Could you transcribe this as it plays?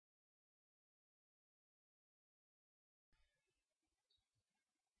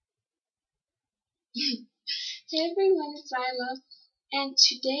Hey everyone, it's Isla, and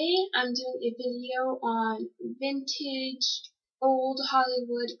today I'm doing a video on vintage old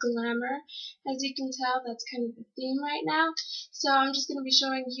Hollywood glamour. As you can tell, that's kind of the theme right now. So I'm just going to be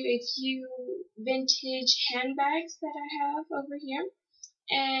showing you a few vintage handbags that I have over here,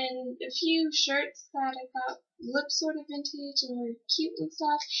 and a few shirts that I thought looked sort of vintage and were cute and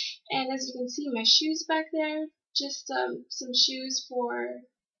stuff. And as you can see, my shoes back there, just some shoes for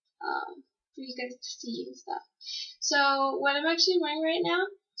you guys to see and stuff. So what I'm actually wearing right now,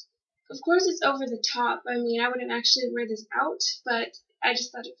 of course it's over the top. I mean, I wouldn't actually wear this out, but I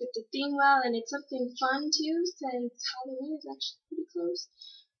just thought it fit the theme well, and it's something fun too, since Halloween is actually pretty close.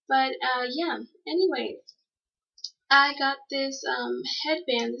 But yeah, anyway, I got this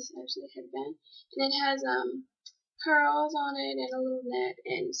headband. This is actually a headband, and it has pearls on it and a little net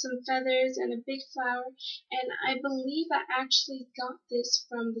and some feathers and a big flower, and I believe I actually got this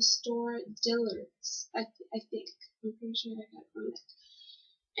from the store DILLARD'S. I think. I'm pretty sure I got it from it.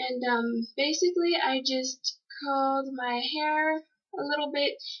 And basically I just curled my hair a little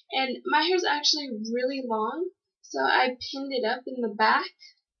bit, and my hair's actually really long, so I pinned it up in the back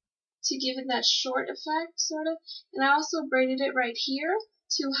to give it that short effect, sort of, and I also braided it right here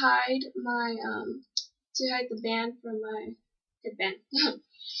to hide my the band from my headband.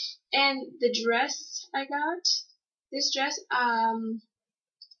 And the dress I got, this dress,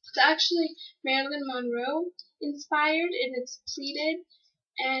 it's actually Marilyn Monroe inspired, and it's pleated,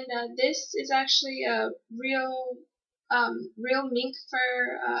 and this is actually a real mink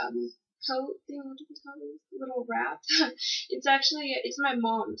fur coat thing. What do we call it? Little wrap. It's my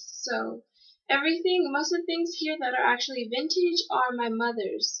mom's. So most of the things here that are actually vintage are my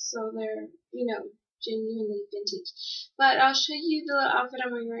mother's. So they're, genuinely vintage. But I'll show you the little outfit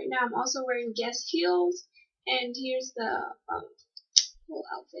I'm wearing right now. I'm also wearing Guess heels, and here's the whole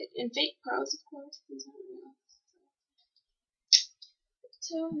outfit, and fake pearls, of course. These aren't real.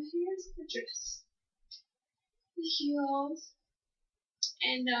 So here's the dress, the heels,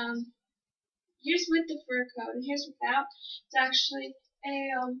 and here's with the fur coat, and here's without. It's actually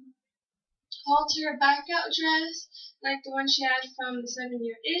a halter back out dress, like the one she had from the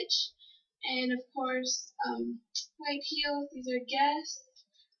 7-Year Itch. And of course, white heels. These are Guess.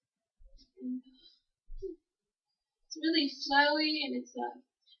 And, it's really flowy, and it's a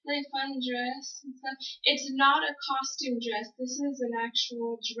really fun dress and stuff. It's not a costume dress. This is an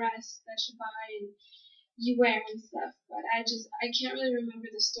actual dress that you buy and you wear and stuff. But I can't really remember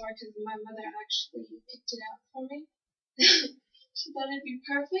the store because my mother actually picked it out for me. She thought it'd be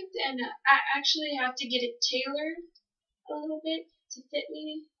perfect, and I actually have to get it tailored a little bit to fit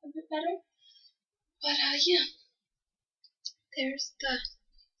me a bit better. But yeah, there's the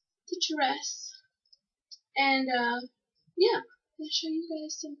dress, and yeah, I'll show you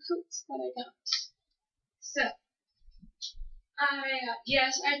guys some coats that I got. So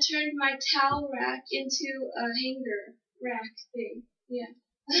I turned my towel rack into a hanger rack thing. Yeah.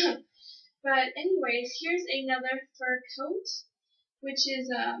 But anyways, here's another fur coat, which is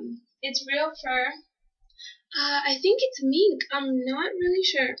it's real fur. I think it's mink. I'm not really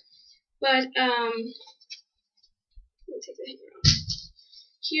sure. But let me take the hanger off.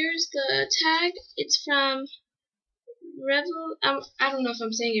 Here's the tag. It's from REVLON. I don't know if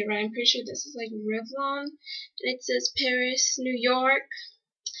I'm saying it right. I'm pretty sure this is like REVLON. And it says Paris, New York.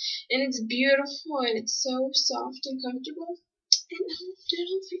 And it's beautiful, and it's so soft and comfortable. And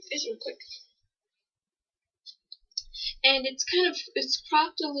I'll fix this real quick. And it's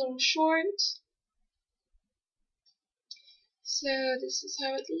cropped a little short. So this is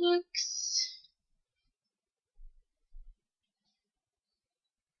how it looks.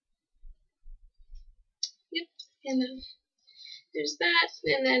 Yep, and then there's that.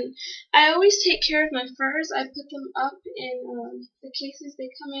 And then I always take care of my furs. I put them up in the cases they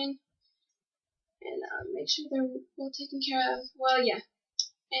come in, and make sure they're well taken care of. Well, yeah.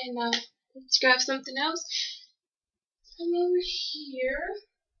 And let's grab something else. Come over here.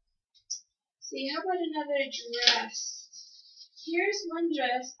 See, how about another dress? Here's one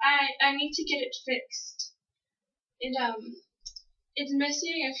dress. I need to get it fixed. And it's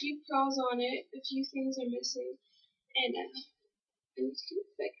missing a few pearls on it. A few things are missing, and I need to get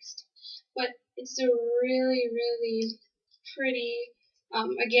it fixed. But it's a really, really pretty,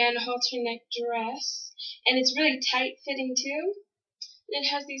 again, halter neck dress, and it's really tight fitting too. And it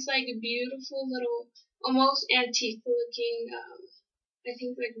has these like beautiful little, almost antique looking, I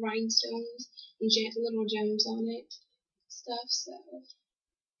think like rhinestones and little gems on it, stuff. So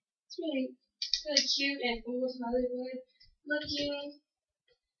it's really, really cute and old Hollywood looking.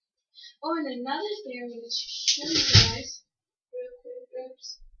 Oh, and another thing I'm going to show you guys real quick. Oops.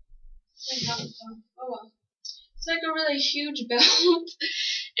 Oh well. It's like a really huge belt,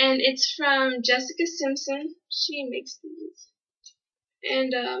 and it's from Jessica Simpson. She makes these,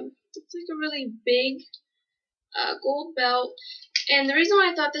 and it's like a really big gold belt. And the reason why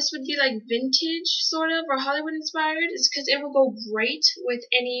I thought this would be like vintage, sort of, or Hollywood inspired, is because it will go great with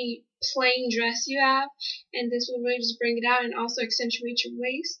any plain dress you have, and this will really just bring it out and also accentuate your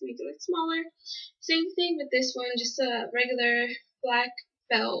waist, make it look smaller. Same thing with this one, just a regular black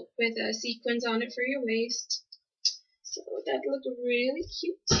belt with a sequins on it for your waist. So that look really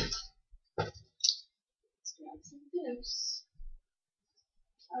cute. Let's grab some of those.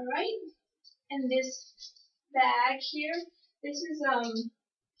 Alright, and this bag here, this is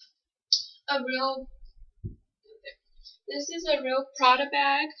a real Prada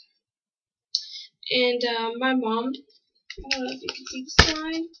bag, and my mom, I don't know if you can see the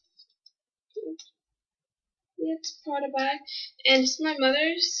sign. Yeah, it's a Prada bag, and it's my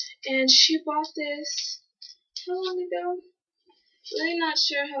mother's, and she bought this how long ago? Really not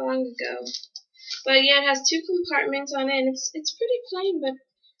sure how long ago, but yeah, it has 2 compartments on it, and it's pretty plain, but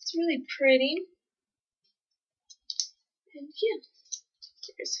it's really pretty. And yeah,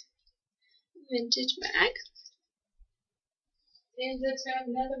 here's a vintage bag. And let's grab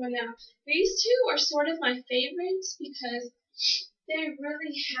another one now. These two are sort of my favorites because they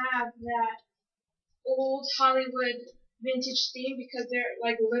really have that old Hollywood vintage theme, because they're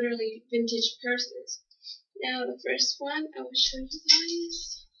like literally vintage purses. Now the first one I will show you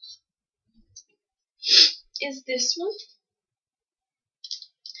guys is this one.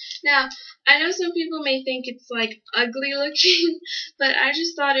 Now, I know some people may think it's like ugly looking, but I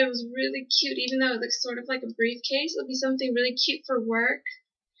just thought it was really cute, even though it looks sort of like a briefcase. It'll be something really cute for work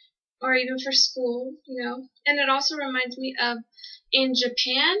or even for school, you know. And it also reminds me of, in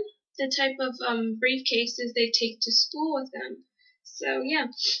Japan, the type of briefcases they take to school with them. So yeah,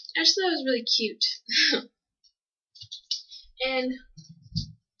 I just thought it was really cute. And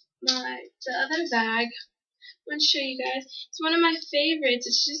the other bag, I want to show you guys. It's one of my favorites.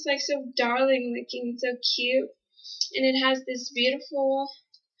 It's just like so darling looking, so cute. And it has this beautiful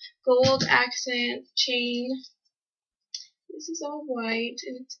gold accent chain. This is all white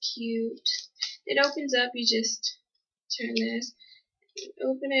and it's cute. It opens up, you just turn this,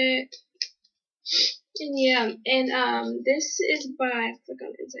 open it. And yeah, and this is by, click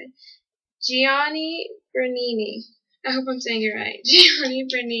on the inside, Gianni Bernini. I hope I'm saying it right. Gianni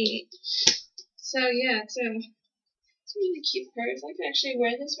Bernini. So yeah, it's a really cute purse. I could actually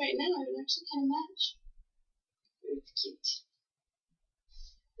wear this right now. It would actually kind of match. Really cute.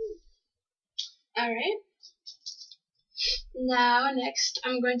 Alright. Now, next,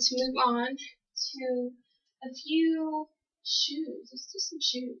 I'm going to move on to a few shoes. Let's do some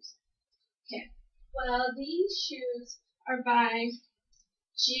shoes. Okay. Well, these shoes are by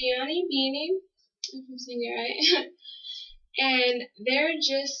Gianni Bernini. If I'm saying it right. And they're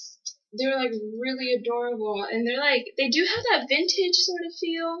like really adorable, and they do have that vintage sort of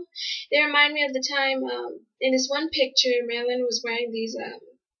feel. They remind me of the time in this one picture, Marilyn was wearing these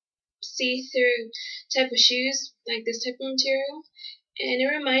see-through type of shoes, like this type of material, and it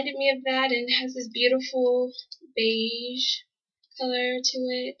reminded me of that. And it has this beautiful beige color to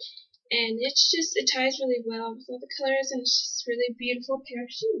it, and it ties really well with all the colors, and it's just a really beautiful pair of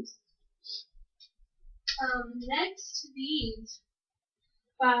shoes. Next, these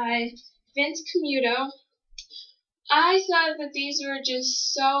by Vince Camuto. I thought that these were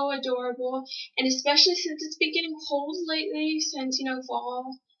just so adorable, and especially since it's been getting cold lately, since, you know,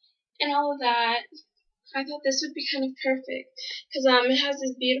 fall and all of that, I thought this would be kind of perfect, because it has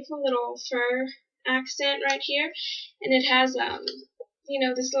this beautiful little fur accent right here, and it has you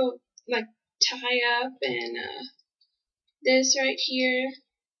know, this little like tie up, and this right here.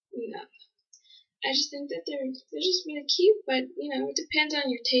 You know, I just think that they're just really cute, but you know, it depends on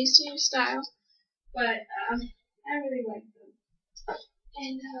your taste and your style. But I really like them.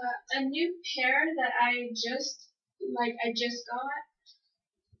 And a new pair that I just got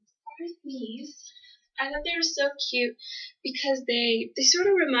are these. I thought they were so cute because they sort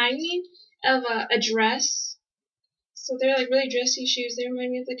of remind me of a dress. So they're like really dressy shoes. They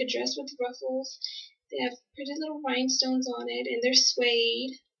remind me of like a dress with ruffles. They have pretty little rhinestones on it, and they're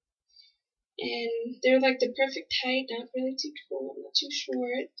suede. And they're like the perfect height, not really too tall, not too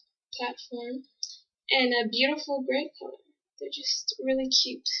short, platform, and a beautiful gray color. They're just really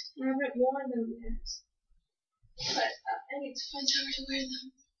cute. I haven't worn them yet, but I need to find somewhere to wear them.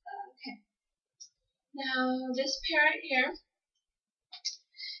 Okay. Now this pair right here,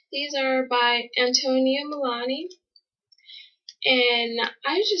 these are by Antonio Milani, And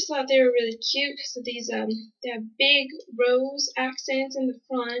I just thought they were really cute because of these they have big rose accents in the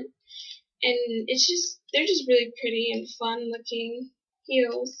front, and they're just really pretty and fun looking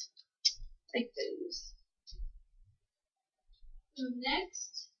heels like those.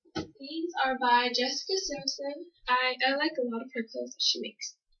 Next, these are by Jessica Simpson. I like a lot of her clothes that she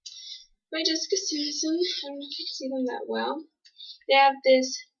makes. By Jessica Simpson, I don't know if you can see them that well. They have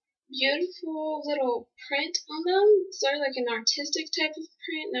this beautiful little print on them, sort of like an artistic type of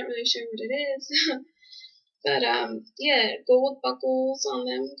print, not really sure what it is. But yeah, gold buckles on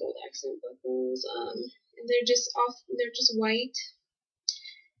them, gold accent buckles, and they're just white.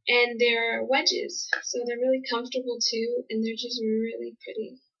 And they're wedges, so they're really comfortable too, and they're just really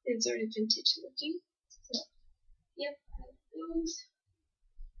pretty and sort of vintage looking. So, yep, I like those.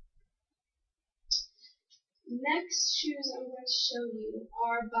 Next shoes I'm going to show you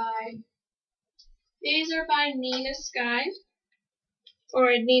these are by Nina Sky,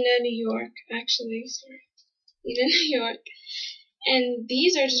 or Nina New York, actually, sorry, Nina New York. And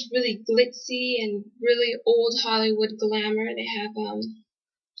these are just really glitzy and really old Hollywood glamour. They have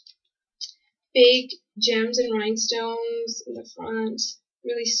big gems and rhinestones in the front,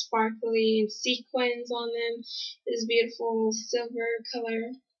 really sparkly, and sequins on them. This beautiful silver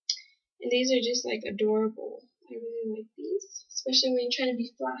color. And these are just like adorable. I really like these, especially when you're trying to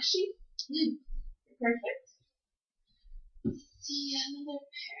be flashy. Perfect. Let's see another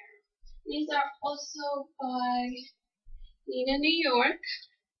pair. These are also by Nina New York.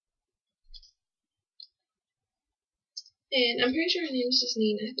 And I'm pretty sure her name is just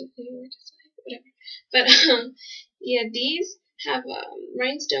Nina. I think New York is like, whatever. But yeah, these have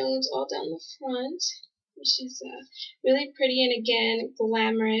rhinestones all down the front, which is really pretty and again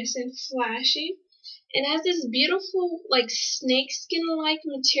glamorous and flashy. It has this beautiful like snakeskin-like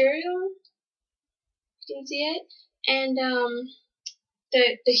material. You can see it, and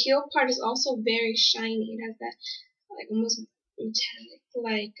the heel part is also very shiny. It has that like almost metallic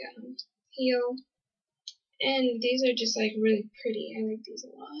like heel. And these are just like really pretty. I like these a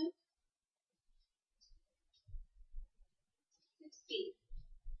lot. Let's see.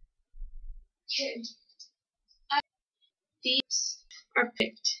 Okay. These are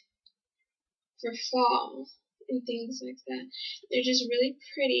picked for fall and things like that. They're just really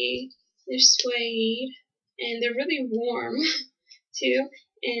pretty. They're suede and they're really warm too.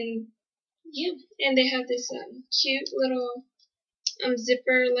 And yeah, and they have this cute little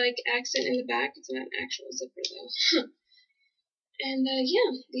zipper like accent in the back. It's not an actual zipper though. And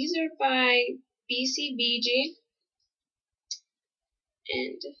yeah, these are by BEIGE,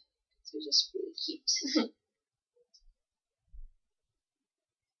 and they're just really cute.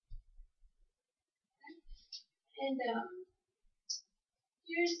 And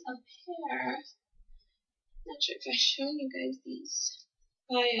here's a pair. Not sure if I've shown you guys these.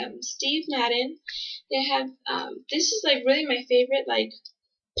 By Steve Madden. They have this is like really my favorite like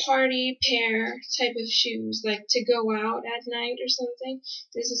party pair type of shoes, like to go out at night or something.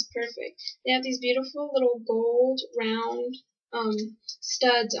 This is perfect. They have these beautiful little gold round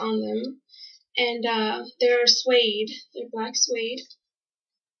studs on them, and they're suede. They're black suede,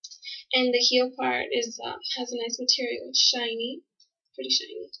 and the heel part is has a nice material. It's shiny, pretty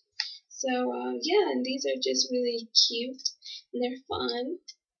shiny. So yeah, and these are just really cute and they're fun.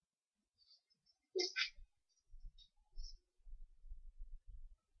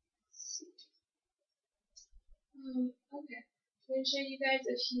 Okay, I'm going to show you guys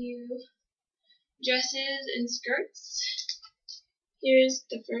a few dresses and skirts. Here's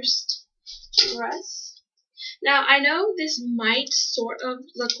the first dress. Now, I know this might sort of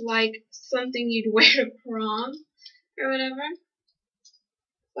look like something you'd wear to prom or whatever,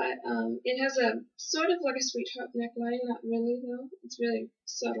 but it has a sort of like a sweetheart neckline, not really though. It's really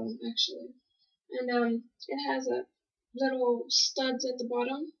subtle actually. And it has a little studs at the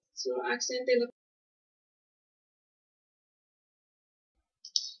bottom, little accent. They look.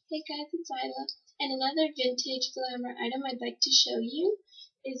 Hey guys, it's Isla, and another vintage glamour item I'd like to show you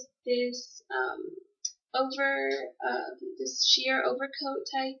is this this sheer overcoat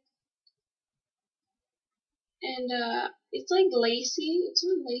type, and it's like lacy. It's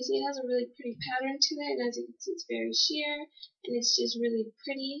really lacy. It has a really pretty pattern to it, and as you can see, it's very sheer, and it's just really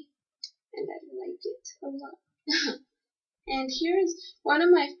pretty, and I like it a lot. And here's one of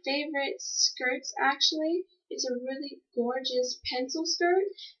my favorite skirts actually. It's a really gorgeous pencil skirt,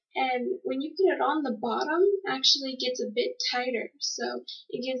 and when you put it on, the bottom actually gets a bit tighter, so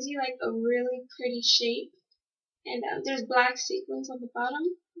it gives you like a really pretty shape. And there's black sequins on the bottom,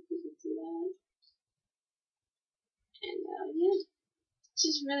 if you can see that. And yeah,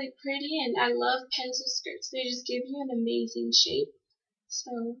 It's just really pretty, and I love pencil skirts. They just give you an amazing shape.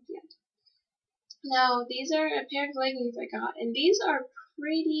 So, yeah. Now, these are a pair of leggings I got, and these are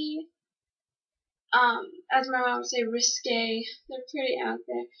pretty, as my mom would say, risque. They're pretty out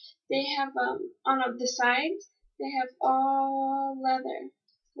there. They have, on the sides, they have all leather,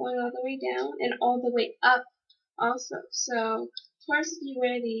 going all the way down and all the way up also. So, of course, if you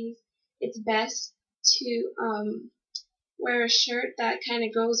wear these, it's best to, wear a shirt that kind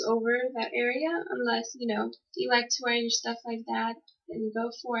of goes over that area, unless, you like to wear your stuff like that, then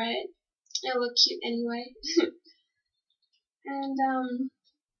go for it. It'll look cute anyway. And,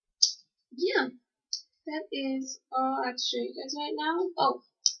 yeah, that is all I have to show you guys right now. Oh,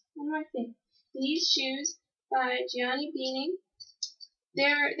 one more thing. These shoes by Gianni Beanie, they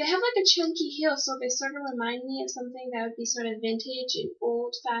have like a chunky heel, so they sort of remind me of something that would be sort of vintage and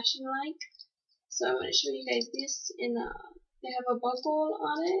old-fashioned like. So I'm going to show you guys this in they have a buckle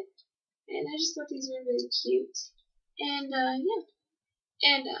on it, and I just thought these were really cute. And yeah.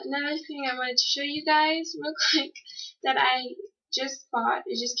 And another thing I wanted to show you guys real quick that I just bought,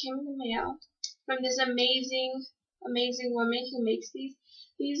 it just came in the mail from this amazing woman who makes these.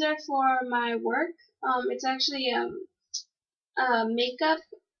 These are for my work. It's actually a makeup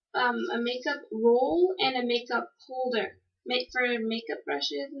roll and a makeup holder for makeup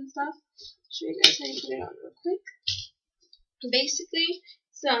brushes and stuff. I'll show you guys how you put it on real quick. Basically,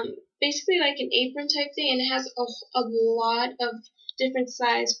 basically like an apron type thing, and it has a lot of different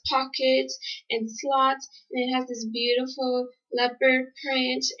size pockets and slots, and it has this beautiful leopard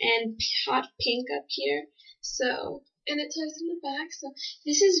print and hot pink up here. So, and it ties in the back. So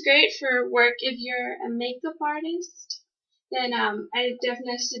this is great for work. If you're a makeup artist, then I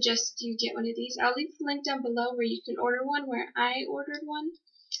definitely suggest you get one of these. I'll leave the link down below where you can order one, where I ordered one.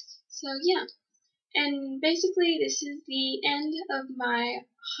 So yeah. And basically, this is the end of my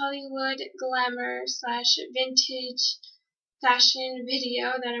Hollywood glamour / vintage fashion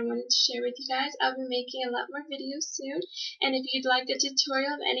video that I wanted to share with you guys. I'll be making a lot more videos soon. And if you'd like a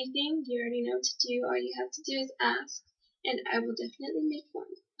tutorial of anything, you already know what to do. All you have to do is ask, and I will definitely make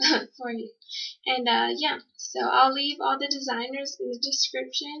one for you. And yeah, so I'll leave all the designers in the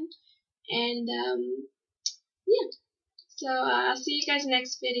description. And yeah, so I'll see you guys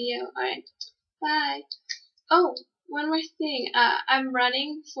next video. Alright. Bye. Oh, one more thing. I'm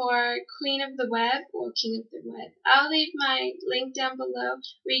running for Queen of the Web, or King of the Web. I'll leave my link down below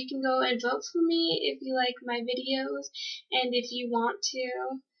where you can go and vote for me if you like my videos, and if you want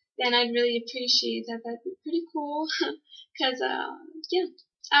to, then I'd really appreciate that. That'd be pretty cool. Cause yeah,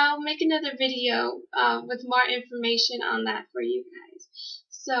 I'll make another video with more information on that for you guys.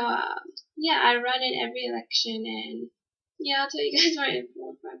 So yeah, I run in every election, and yeah, I'll tell you guys more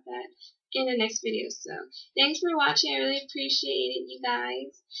info about that in the next video. So thanks for watching. I really appreciate it, you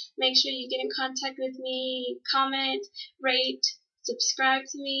guys. Make sure you get in contact with me, comment, rate, subscribe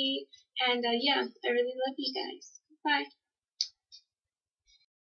to me, and yeah, I really love you guys. Bye.